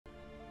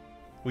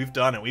We've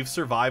done it. We've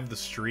survived the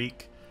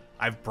streak.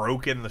 I've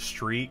broken the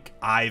streak.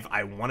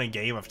 I won a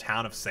game of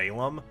Town of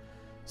Salem.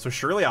 So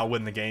surely I'll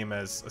win the game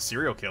as a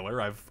serial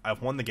killer.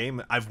 I've won the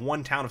game. I've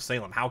won Town of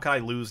Salem. How can I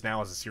lose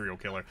now as a serial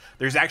killer?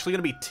 There's actually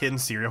going to be 10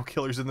 serial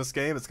killers in this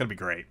game. It's going to be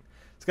great.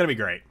 It's going to be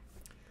great.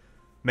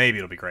 Maybe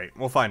it'll be great.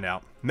 We'll find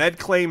out. Med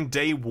claim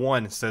day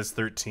 1 says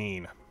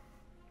 13.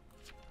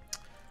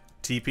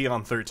 TP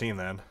on 13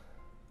 then.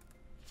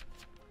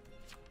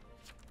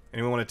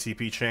 Anyone want a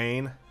TP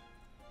chain?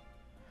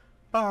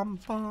 Bum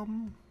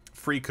bum.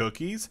 Free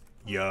cookies?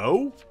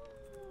 Yo?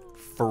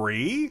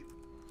 Free?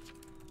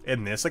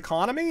 In this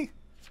economy?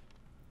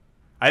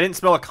 I didn't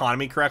spell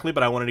economy correctly,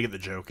 but I wanted to get the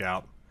joke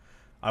out.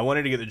 I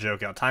wanted to get the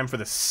joke out. Time for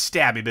the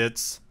stabby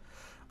bits.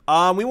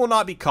 We will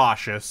not be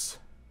cautious.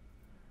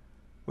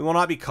 We will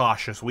not be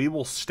cautious. We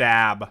will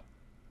stab.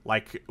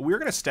 Like, we're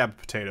going to stab a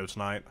potato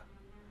tonight.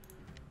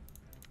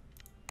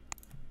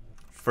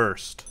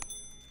 First.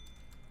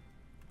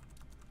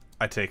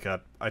 I take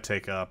a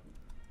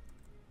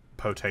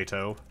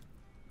potato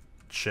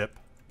chip.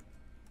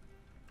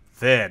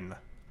 Then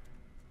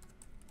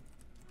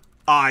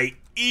I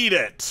eat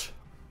it.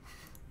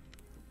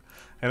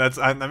 And that's,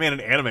 I made an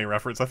anime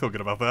reference. I feel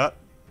good about that.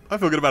 I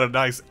feel good about a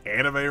nice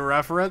anime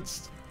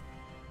reference.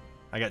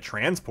 I got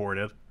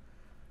transported.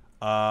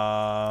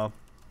 Also,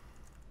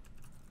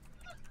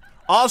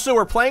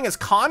 we're playing as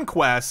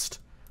Conquest.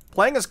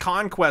 Playing as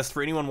Conquest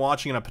for anyone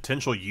watching in a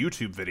potential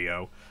YouTube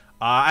video.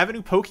 I have a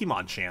new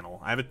Pokemon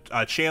channel. I have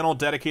a channel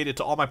dedicated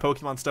to all my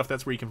Pokemon stuff.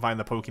 That's where you can find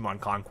the Pokemon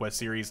Conquest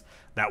series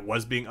that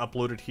was being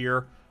uploaded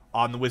here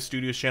on the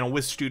WizStudios channel.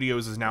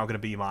 WizStudios is now going to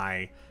be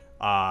my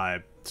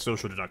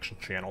social deduction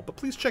channel. But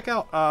please check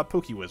out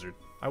PokeWizard.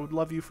 I would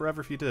love you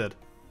forever if you did.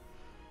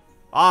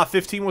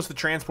 15 was the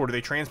transporter. They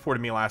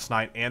transported me last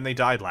night, and they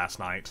died last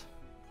night.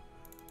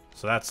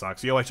 So that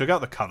sucks. Yo, I took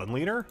out the Coven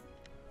Leader?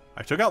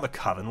 I took out the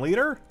Coven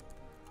Leader?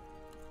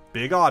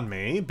 Big on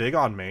me. Big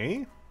on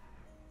me.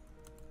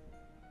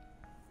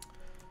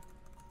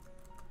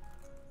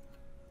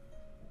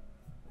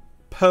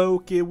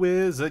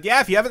 PokeWizard. Yeah,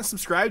 if you haven't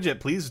subscribed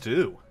yet, please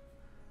do.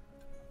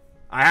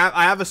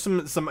 I have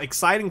some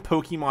exciting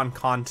Pokemon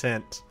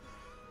content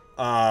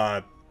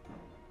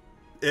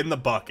in the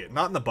bucket.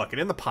 Not in the bucket,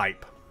 in the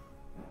pipe.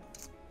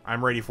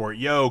 I'm ready for it.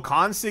 Yo,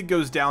 Consig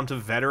goes down to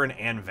Veteran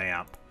and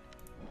Vamp.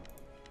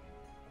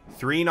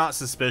 3 not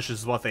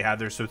suspicious is what they had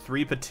there, so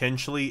 3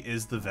 potentially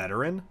is the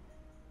Veteran.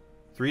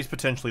 3 is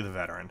potentially the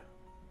Veteran.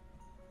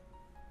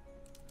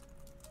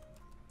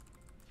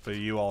 But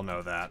you all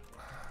know that.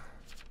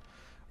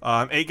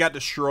 8 got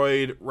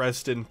destroyed.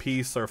 Rest in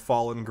peace, our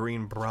fallen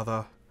green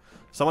brother.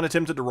 Someone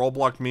attempted to roll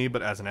block me,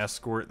 but as an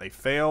escort, they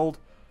failed.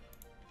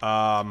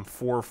 4,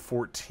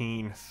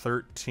 14,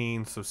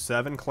 13. So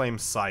 7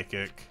 claims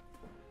Psychic.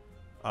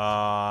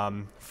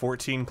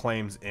 14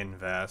 claims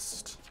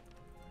Invest.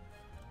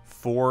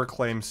 4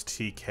 claims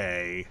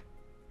TK.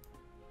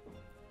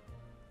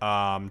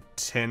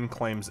 10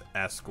 claims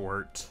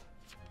Escort.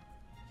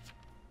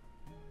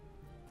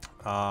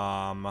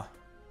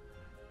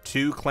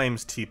 2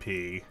 claims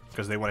TP,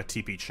 because they want a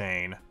TP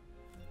chain.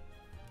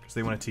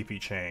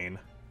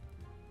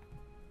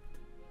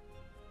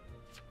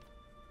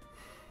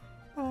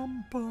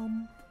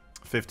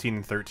 15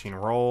 and 13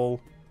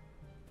 roll.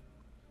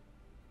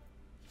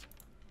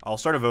 I'll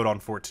start a vote on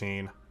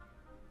 14.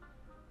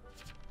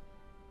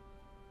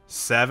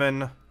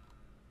 7.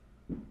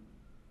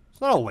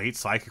 It's not a late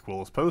Psychic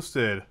Will. It's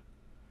posted. I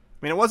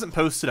mean, it wasn't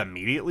posted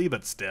immediately,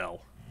 but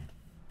still.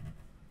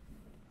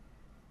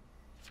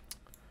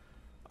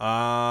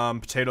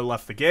 Potato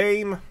left the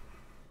game.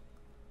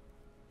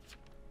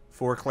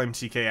 4 claim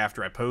TK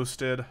after I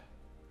posted.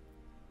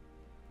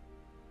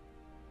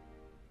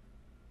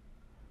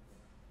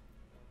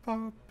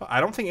 I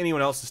don't think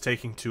anyone else is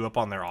taking 2 up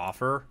on their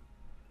offer.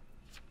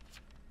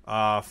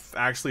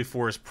 Actually,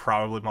 4 is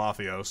probably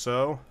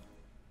Mafioso.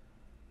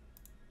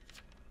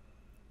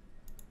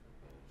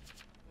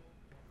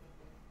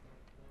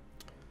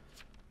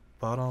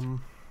 But,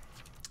 I'm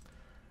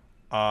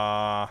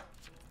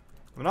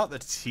not the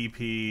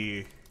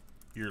TP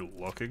you're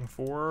looking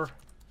for.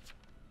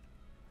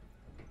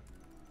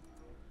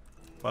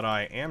 But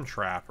I am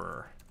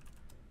Trapper.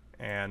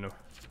 And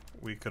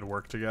we could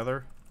work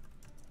together.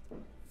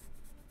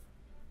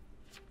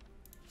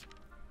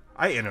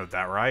 I innoed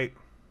that, right?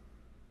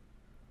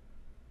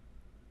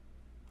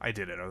 I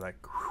did inno that.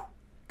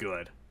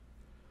 Good.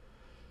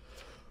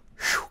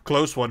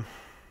 Close one.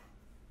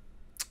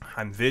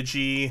 I'm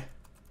Vigi.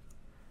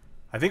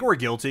 I think we're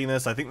guilty in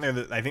this. I think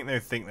they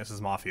think this is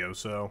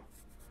Mafioso.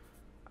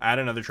 Add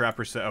another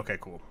Trapper set. Okay,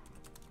 cool.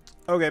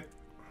 Okay.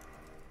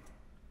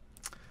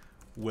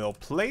 We'll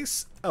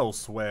place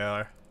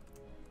elsewhere.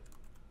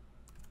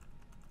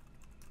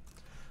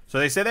 So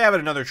they say they have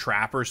another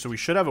Trapper, so we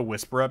should have a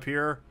Whisper up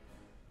here.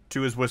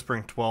 2 is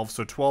Whispering 12,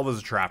 so 12 is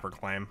a Trapper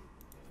claim.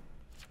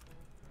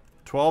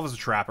 12 is a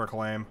Trapper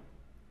claim.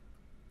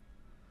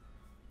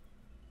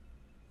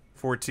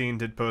 14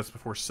 did post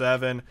before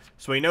 7.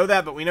 So we know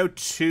that, but we know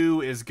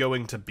 2 is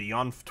going to be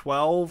on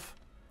 12.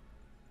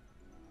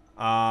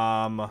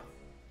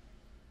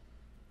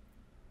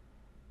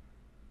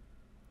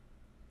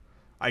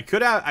 I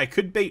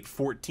could bait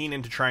 14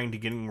 into trying to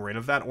getting rid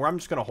of that, or I'm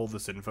just gonna hold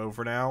this info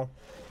for now.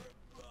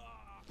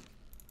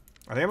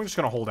 I think I'm just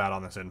gonna hold out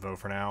on this info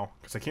for now,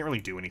 because I can't really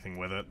do anything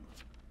with it.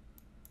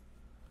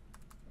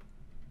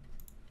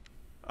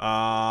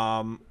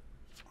 Oh,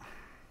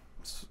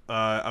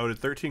 did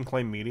 13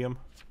 claim medium?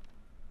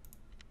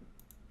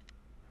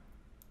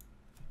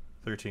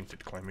 13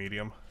 did claim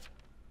medium.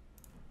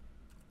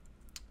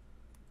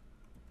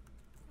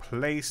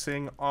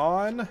 Placing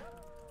on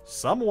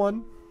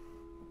someone.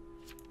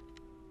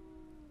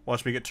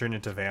 Watch me get turned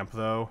into Vamp,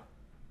 though.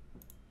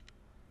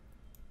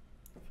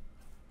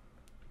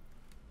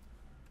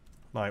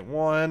 Night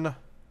 1.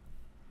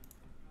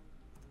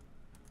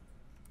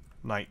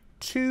 Night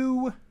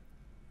 2.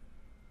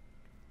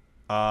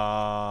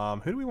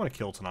 Who do we want to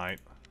kill tonight?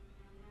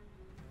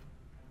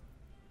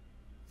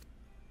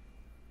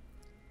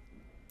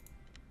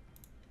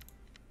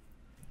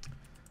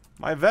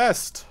 My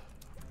vest!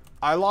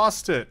 I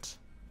lost it!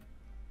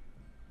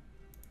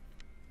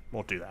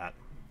 Won't do that.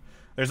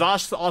 There's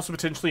also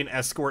potentially an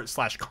escort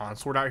 /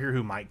 consort out here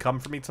who might come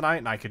for me tonight,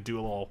 and I could do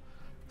a little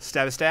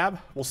stab.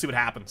 We'll see what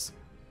happens.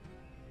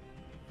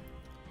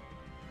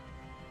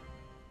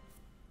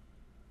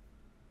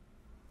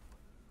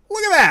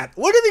 Look at that!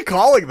 Look at me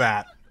calling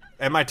that!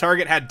 And my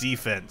target had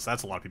defense.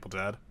 That's a lot of people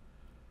dead.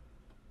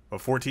 But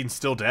 14's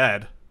still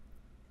dead.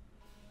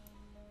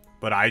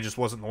 But I just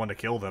wasn't the one to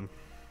kill them.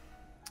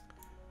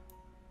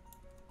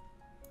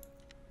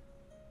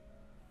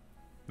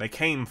 They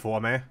came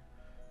for me.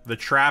 The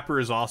trapper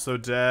is also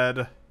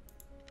dead.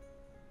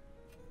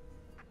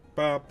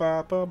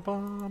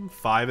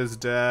 5 is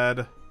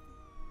dead.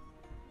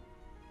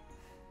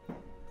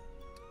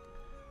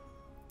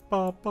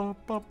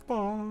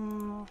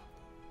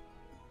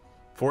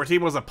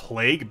 14 was a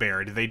plague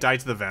bear. Did they die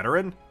to the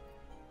veteran?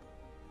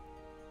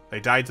 They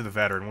died to the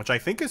veteran, which I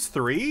think is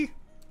 3?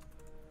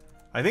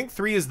 I think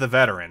 3 is the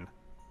veteran.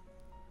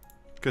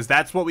 Because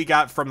that's what we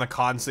got from the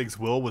Consig's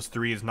will, was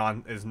 3 is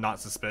not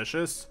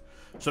suspicious.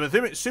 So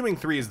I'm assuming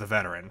 3 is the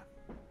veteran.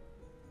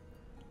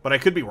 But I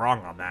could be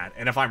wrong on that.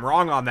 And if I'm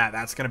wrong on that,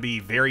 that's going to be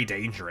very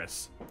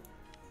dangerous.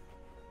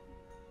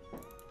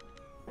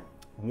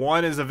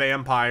 1 is a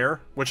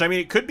vampire. Which, I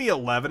mean, it could be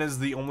 11 is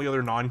the only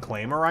other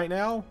non-claimer right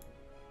now.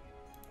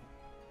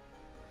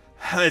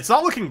 It's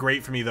not looking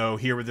great for me, though,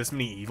 here with this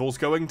many evils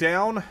going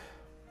down.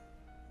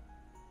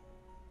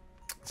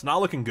 It's not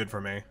looking good for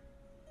me.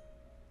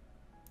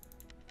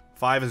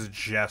 5 is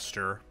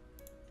Jester.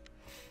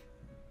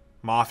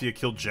 Mafia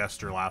killed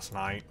Jester last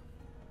night.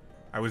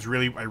 I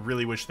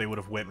really wish they would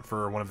have went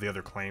for one of the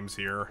other claims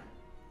here.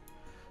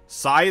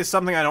 Psy is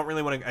something I don't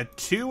really want to...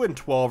 2 and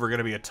 12 are going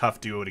to be a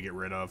tough duo to get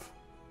rid of.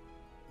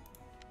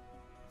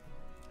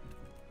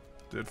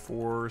 Did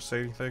 4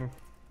 say anything?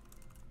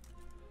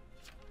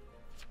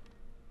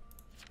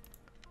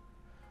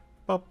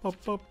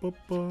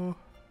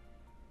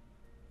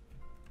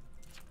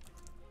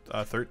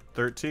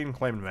 13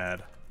 claimed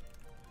mad.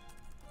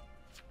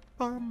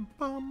 What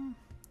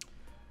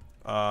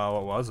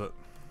was it?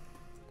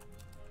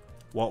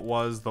 What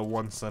was the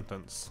one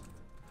sentence?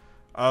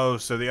 Oh,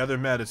 so the other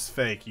med is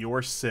fake.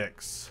 You're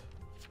 6.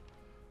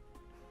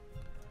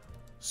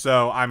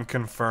 So I'm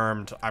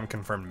confirmed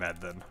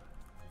med then.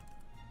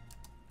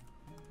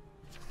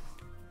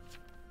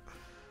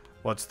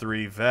 What's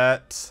 3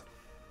 vet?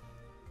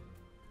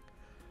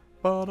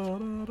 LOL.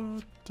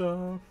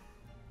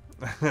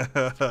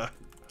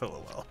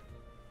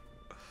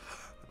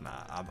 Nah,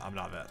 I'm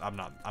not vet. I'm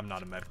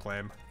not a med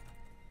claim.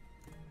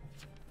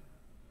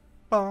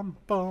 Bum.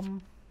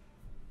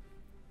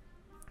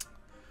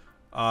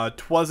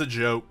 'Twas a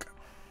joke.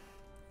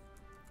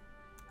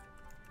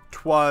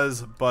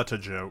 'Twas but a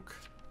joke.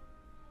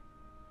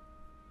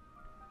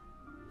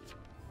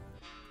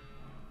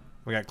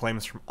 We got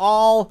claims from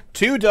all.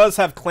 2 does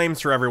have claims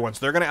for everyone,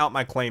 so they're going to out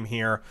my claim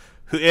here.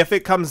 Who, if it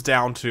comes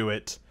down to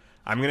it,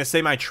 I'm going to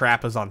say my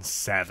trap is on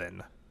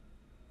 7.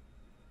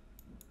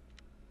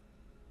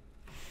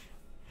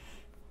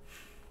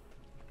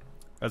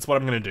 That's what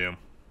I'm going to do.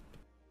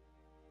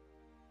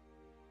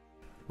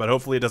 But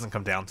hopefully it doesn't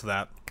come down to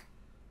that.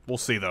 We'll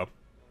see, though.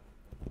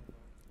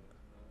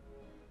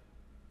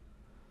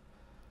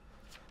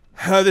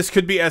 This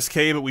could be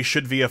SK, but we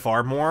should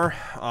VFR more.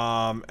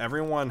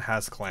 Everyone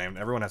has claimed.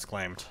 Everyone has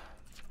claimed.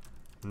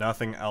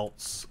 Nothing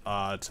else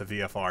to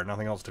VFR.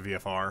 Nothing else to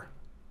VFR.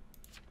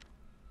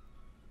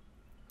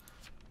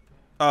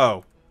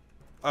 Oh.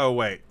 Oh,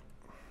 wait.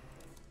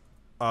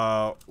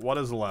 What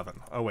is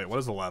 11? Oh, wait. What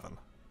is 11?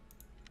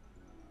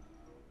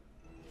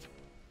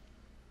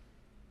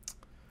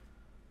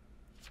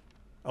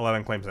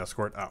 $11 claims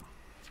escort. Oh.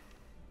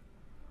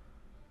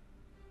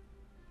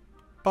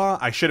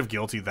 I should have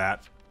guiltied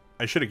that.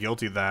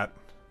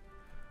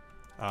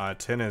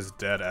 10 is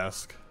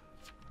dead-esque.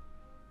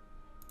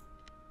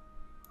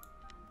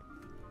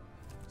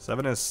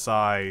 7 is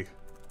Psy,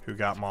 who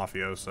got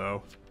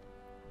Mafioso.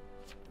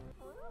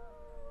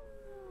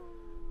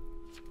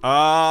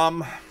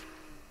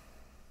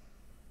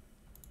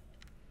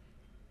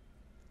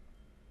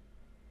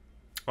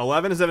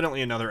 11 is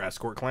evidently another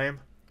escort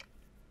claim.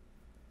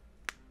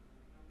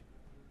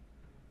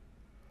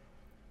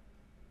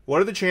 What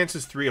are the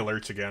chances 3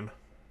 alerts again?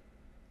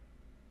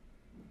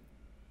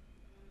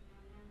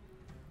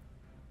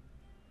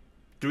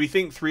 Do we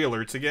think 3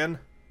 alerts again?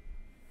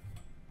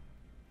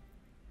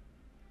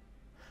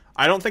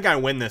 I don't think I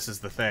win this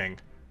is the thing.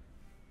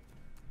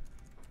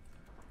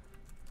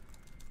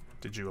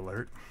 Did you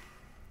alert?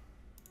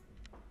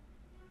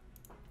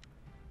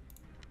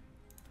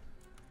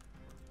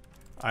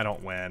 I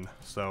don't win,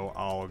 so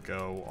I'll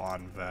go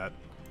on vet.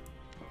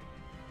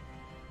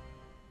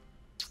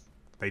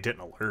 They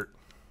didn't alert.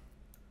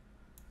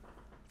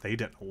 They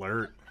didn't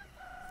alert.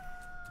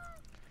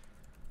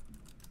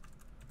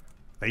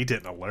 They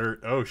didn't alert.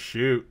 Oh,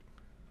 shoot.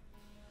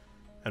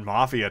 And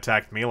Mafia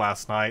attacked me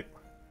last night.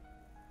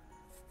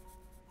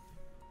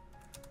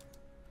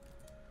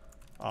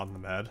 On the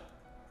med.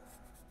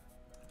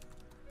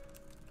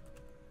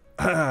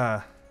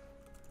 Oh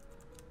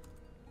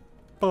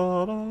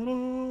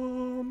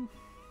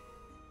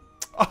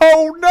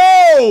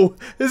no!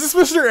 Is this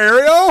Mr.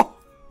 Aereo?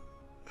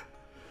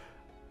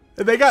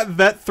 They got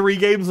vet 3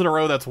 games in a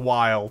row. That's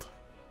wild.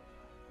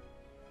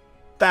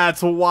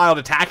 That's wild.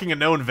 Attacking a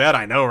known vet,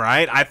 I know,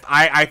 right?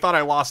 I thought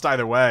I lost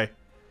either way.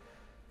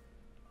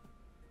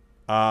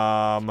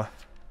 Thank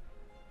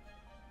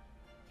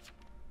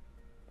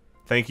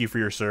you for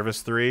your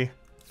service, 3.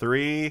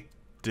 3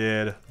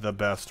 did the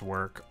best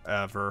work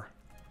ever.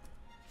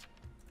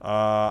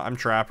 I'm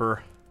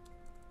Trapper.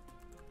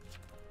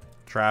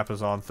 Trap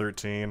is on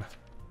 13.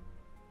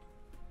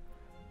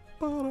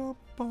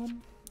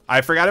 I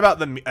forgot about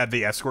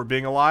the escort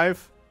being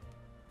alive.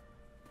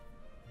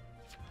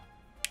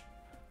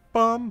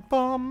 Bum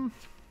bum.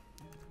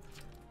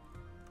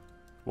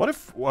 What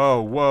if?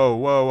 Whoa, whoa,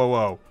 whoa, whoa,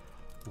 whoa.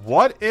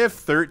 What if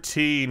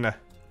 13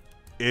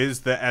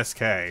 is the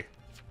SK?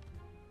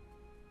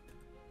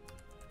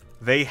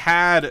 They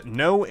had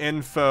no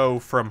info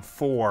from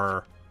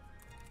 4.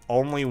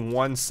 Only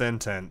 1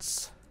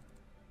 sentence.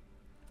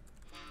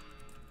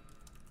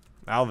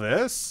 Now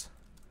this?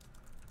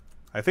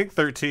 I think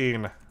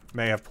 13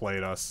 may have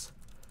played us.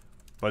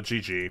 But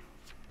GG.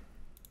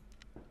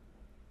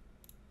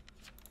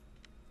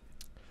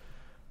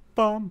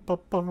 Bum, bum,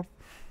 bum.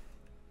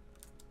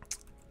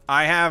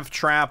 I have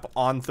Trap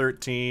on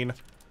 13.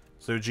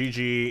 So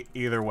GG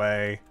either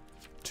way.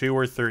 2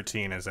 or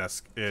 13 is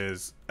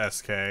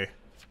SK.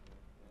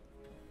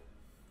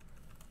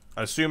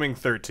 Assuming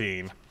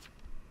 13.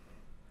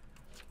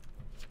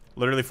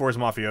 Literally 4 is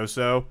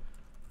Mafioso.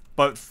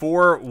 But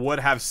 4 would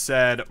have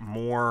said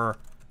more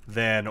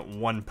than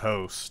 1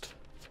 post.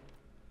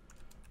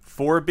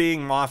 4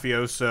 being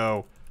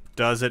Mafioso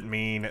doesn't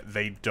mean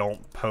they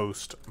don't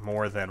post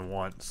more than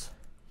once.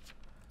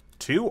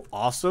 2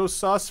 also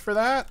sus for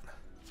that?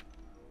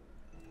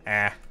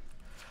 I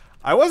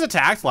was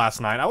attacked last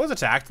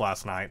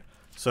night.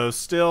 So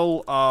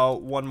still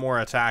 1 more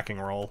attacking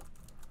roll.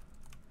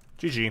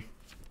 GG.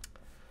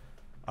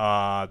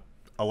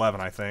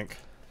 11, I think.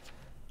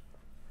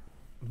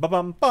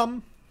 Bum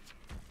bum.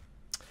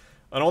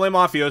 And only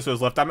Mafioso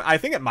is left. I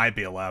think it might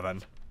be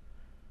 11.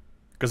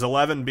 Because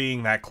 11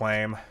 being that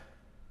claim.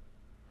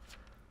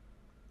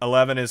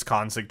 11 is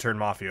Consig turn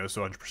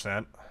Mafioso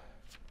 100%.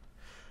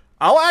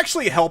 I'll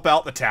actually help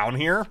out the town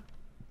here.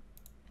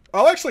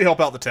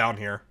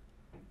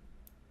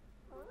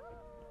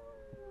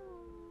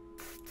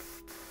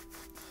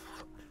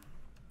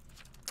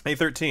 Hey,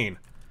 13.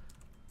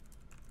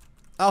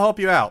 I'll help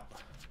you out.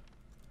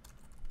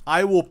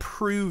 I will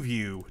prove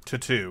you to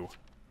 2.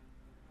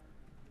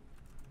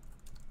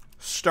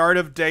 Start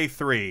of day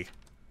 3.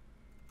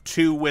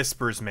 2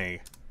 whispers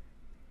me.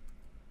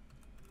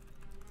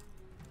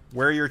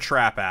 Where your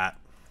trap at?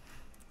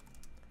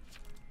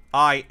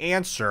 I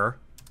answer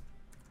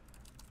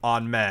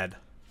on med.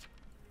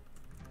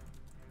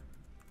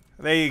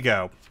 There you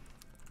go.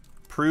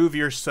 Prove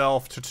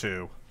yourself to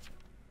 2.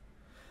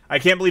 I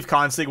can't believe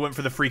Consig went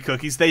for the free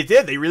cookies. They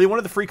did. They really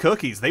wanted the free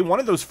cookies. They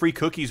wanted those free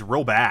cookies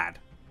real bad.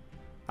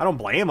 I don't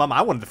blame them.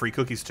 I wanted the free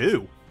cookies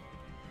too.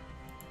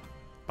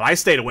 But I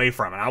stayed away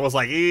from it. I was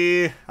like,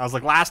 I was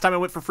like, last time I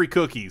went for free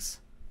cookies.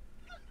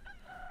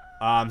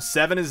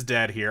 7 is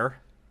dead here.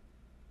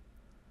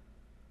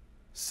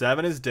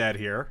 7 is dead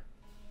here.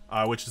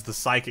 Which is the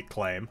psychic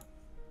claim.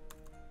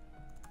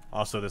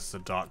 Also, this is a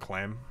dot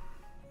claim.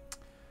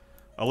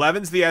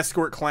 11's the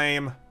escort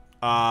claim.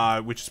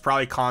 Which is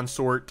probably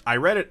consort. I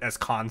read it as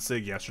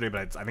consig yesterday,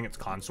 but I think it's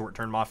consort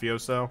turn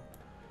Mafioso.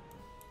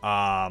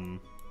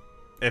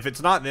 If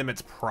it's not them,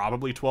 it's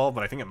probably 12,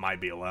 but I think it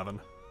might be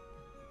 11.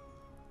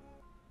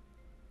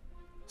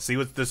 See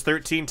what does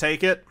 13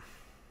 take it?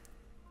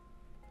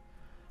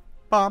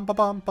 Bum bum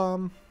bum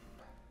bum.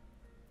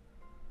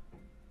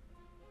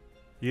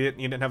 You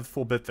didn't have the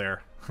full bit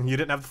there. You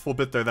didn't have the full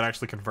bit there that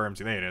actually confirms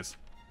you. There it is.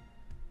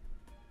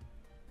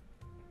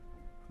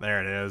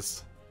 There it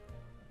is.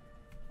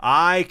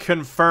 I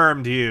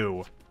confirmed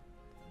you.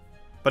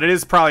 But it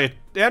is probably...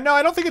 Yeah, no,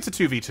 I don't think it's a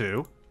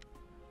 2v2.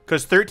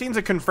 Because 13's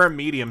a confirmed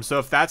medium, so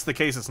if that's the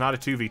case, it's not a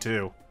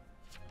 2v2.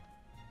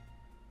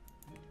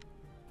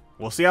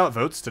 We'll see how it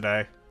votes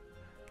today.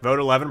 Vote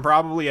 11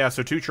 probably? Yeah,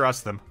 so 2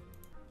 trust them.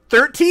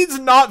 13's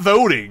not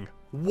voting.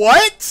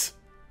 What?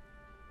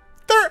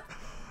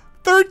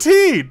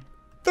 13!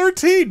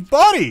 13,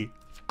 buddy!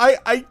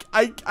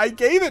 I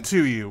gave it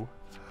to you.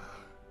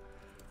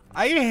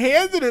 I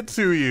handed it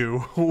to you.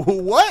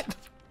 What?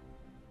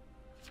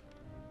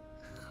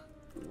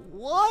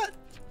 What?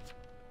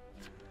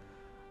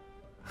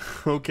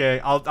 Okay,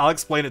 I'll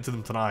explain it to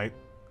them tonight.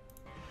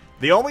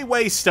 The only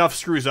way stuff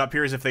screws up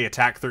here is if they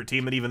attack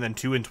 13, but even then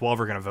 2 and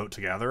 12 are going to vote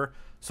together.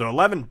 So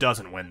 11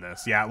 doesn't win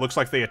this. Yeah, it looks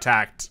like they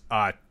attacked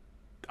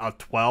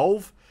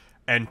 12,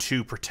 and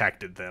 2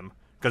 protected them.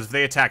 Because if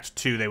they attacked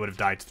 2, they would have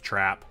died to the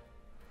trap.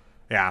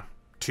 Yeah,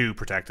 2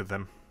 protected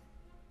them.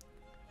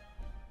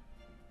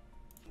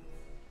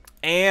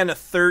 And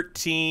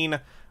 13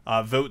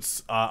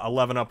 votes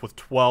 11 up with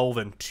 12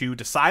 and 2,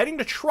 deciding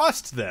to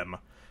trust them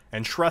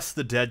and trust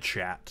the dead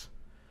chat.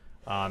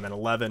 And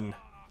 11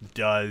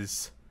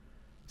 does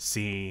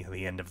see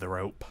the end of the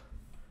rope.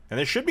 And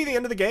this should be the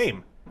end of the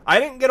game. I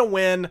didn't get a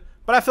win,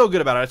 but I feel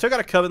good about it. I took out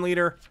a Coven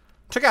Leader,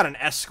 took out an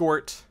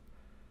Escort,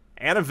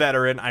 and a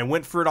Veteran. I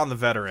went for it on the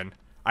Veteran.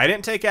 I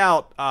didn't take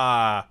out,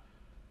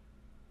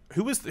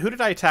 who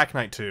did I attack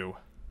night 2?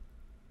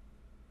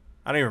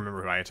 I don't even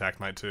remember who I attacked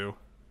night 2.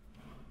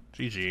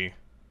 GG.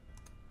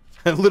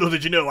 And little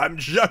did you know, I'm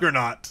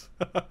Juggernaut.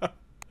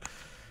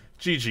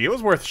 GG, it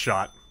was worth a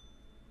shot.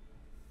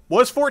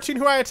 Was 14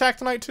 who I attacked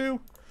tonight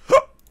too?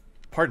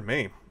 Pardon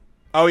me.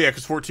 Oh yeah,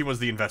 because 14 was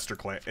the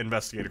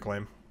investigator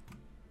claim.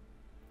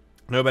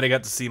 Nobody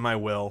got to see my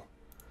will.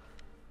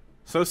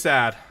 So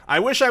sad. I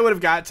wish I would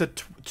have got to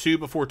 2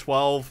 before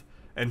 12,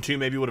 and 2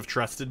 maybe would have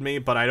trusted me,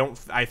 but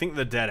I think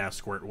the dead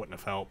escort wouldn't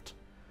have helped.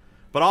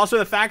 But also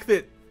the fact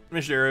that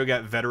Mishidero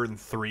got veteran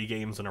 3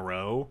 games in a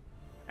row,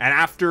 and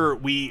after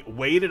we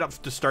waited up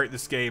to start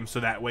this game so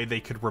that way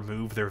they could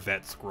remove their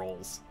vet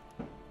scrolls,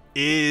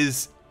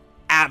 is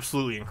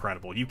absolutely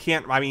incredible. You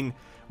can't, I mean,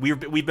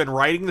 we've been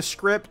writing the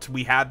script.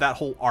 We had that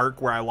whole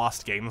arc where I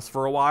lost games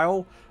for a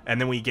while, and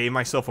then we gave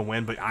myself a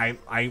win, but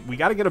we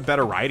got to get a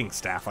better writing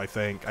staff, I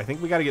think. I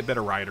think we got to get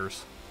better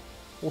writers.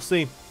 We'll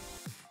see.